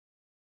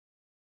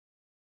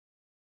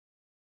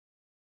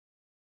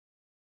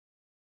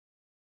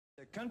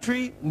The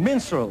Country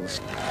Minstrels.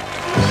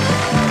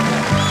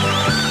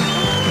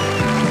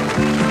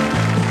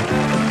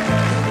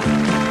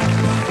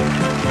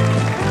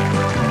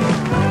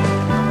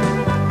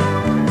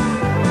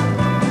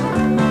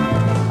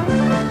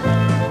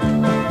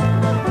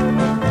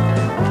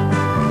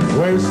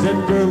 Where's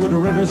that girl with the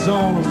red dress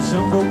on?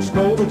 Some folks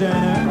call her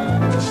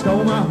Dana. She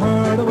stole my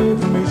heart away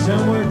from me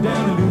somewhere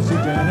down in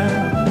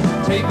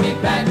Louisiana. Take me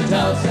back to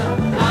Tulsa,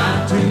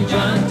 I'm too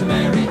young to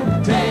marry.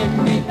 Take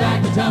me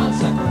back to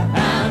Tulsa,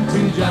 I'm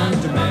too young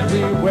to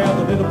marry. Well,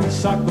 the little bee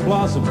sucked the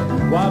blossom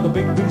while the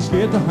big bees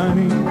get the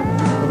honey.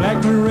 The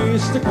black man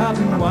raised the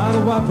cotton while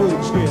the white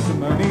folks get the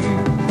money.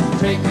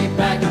 Take me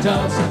back to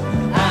Tulsa,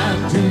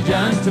 I'm too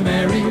young to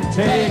marry.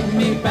 Take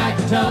me back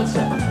to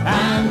Tulsa,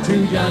 I'm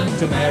too young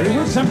to marry.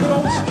 With some good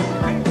old...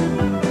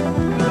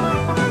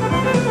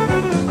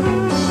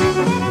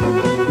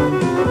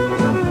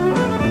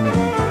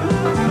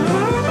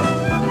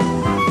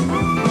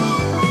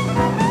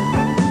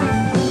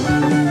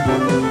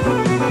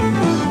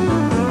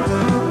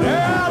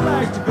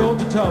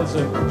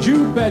 Tulsa,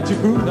 you bet your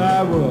boot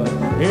I would.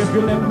 If you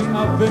let me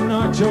up in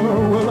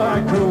October, will I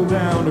go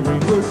down to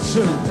Greenwood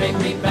soon? Take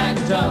me back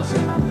to Tulsa,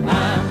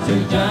 I'm too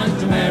young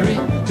to marry.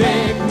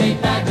 Take me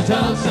back to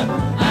Tulsa,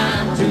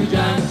 I'm too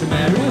young to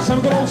marry. With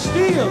some good old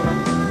steel.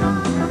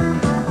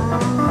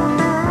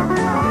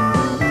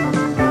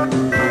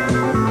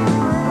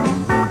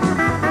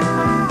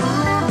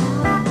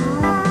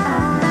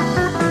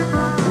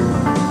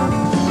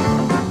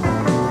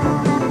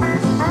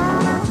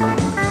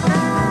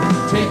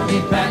 Take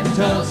me back to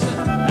Tulsa,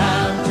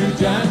 I'm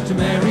too young to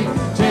marry.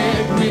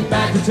 Take me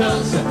back to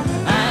Tulsa,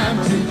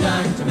 I'm too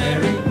young to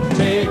marry.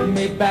 Take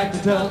me back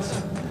to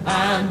Tulsa,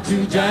 I'm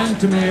too young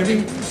to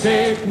marry.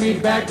 Take me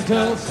back to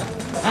Tulsa,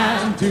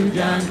 I'm too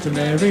young to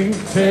marry.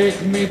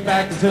 Take me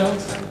back to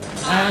Tulsa,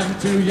 I'm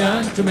too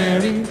young to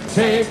marry.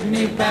 Take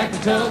me back to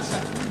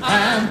Tulsa,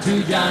 I'm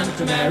too young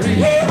to marry.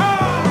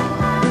 Yeehaw!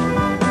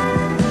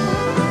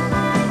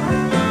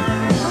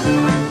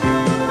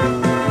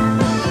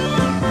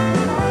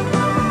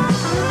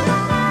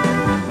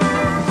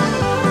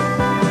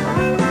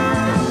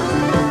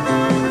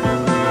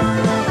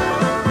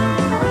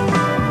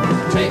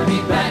 Take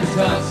me back to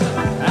Tulsa,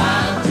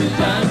 I'm too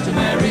young to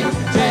marry.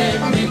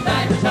 Take me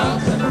back to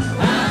Tulsa,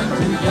 I'm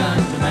too young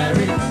to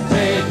marry.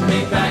 Take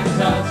me back to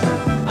Tulsa,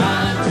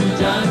 I'm too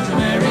young to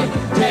marry.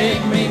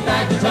 Take me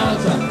back to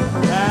Tulsa,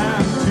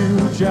 I'm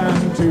too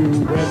young to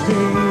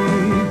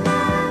marry.